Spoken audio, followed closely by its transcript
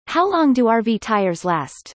How long do RV tires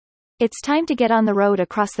last? It's time to get on the road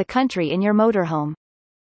across the country in your motorhome.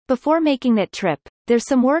 Before making that trip, there's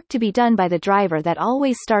some work to be done by the driver that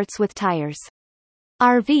always starts with tires.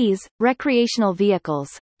 RVs, recreational vehicles,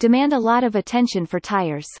 demand a lot of attention for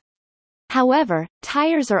tires. However,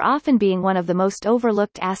 tires are often being one of the most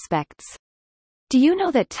overlooked aspects. Do you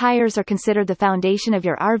know that tires are considered the foundation of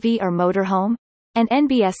your RV or motorhome? And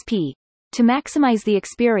NBSP. To maximize the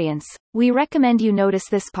experience, we recommend you notice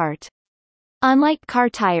this part. Unlike car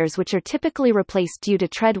tires, which are typically replaced due to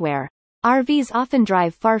tread wear, RVs often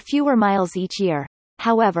drive far fewer miles each year.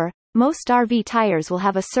 However, most RV tires will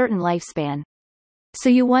have a certain lifespan. So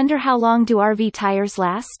you wonder, how long do RV tires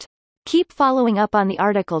last? Keep following up on the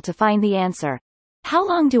article to find the answer. How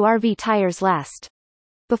long do RV tires last?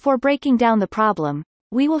 Before breaking down the problem,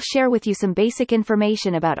 we will share with you some basic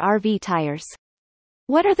information about RV tires.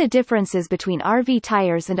 What are the differences between RV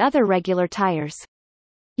tires and other regular tires?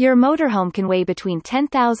 Your motorhome can weigh between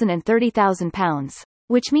 10,000 and 30,000 pounds,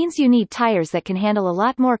 which means you need tires that can handle a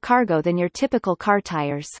lot more cargo than your typical car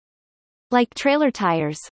tires. Like trailer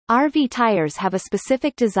tires, RV tires have a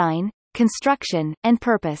specific design, construction, and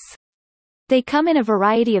purpose. They come in a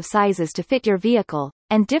variety of sizes to fit your vehicle,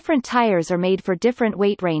 and different tires are made for different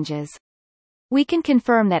weight ranges. We can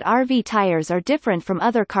confirm that RV tires are different from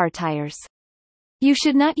other car tires. You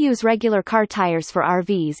should not use regular car tires for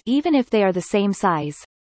RVs even if they are the same size.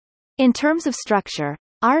 In terms of structure,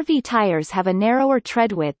 RV tires have a narrower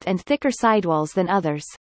tread width and thicker sidewalls than others.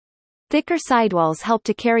 Thicker sidewalls help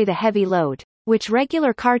to carry the heavy load, which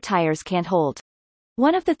regular car tires can't hold.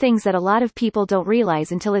 One of the things that a lot of people don't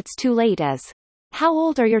realize until it's too late is, how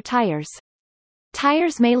old are your tires?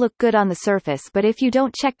 Tires may look good on the surface, but if you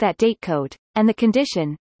don't check that date code, and the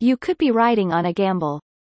condition, you could be riding on a gamble.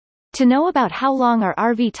 To know about how long are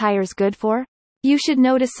RV tires good for? You should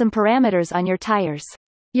notice some parameters on your tires.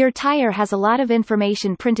 Your tire has a lot of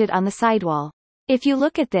information printed on the sidewall. If you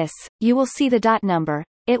look at this, you will see the dot number.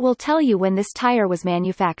 It will tell you when this tire was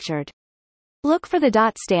manufactured. Look for the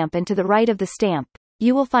dot stamp, and to the right of the stamp,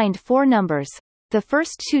 you will find 4 numbers. The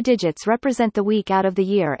first 2 digits represent the week out of the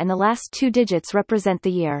year and the last 2 digits represent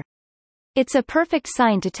the year. It's a perfect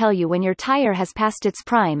sign to tell you when your tire has passed its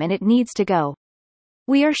prime and it needs to go.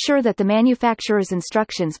 We are sure that the manufacturer's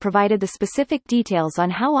instructions provided the specific details on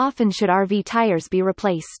how often should RV tires be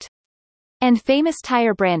replaced. And famous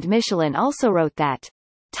tire brand Michelin also wrote that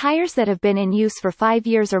tires that have been in use for 5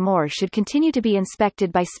 years or more should continue to be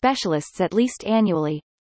inspected by specialists at least annually.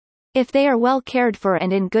 If they are well cared for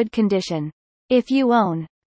and in good condition. If you own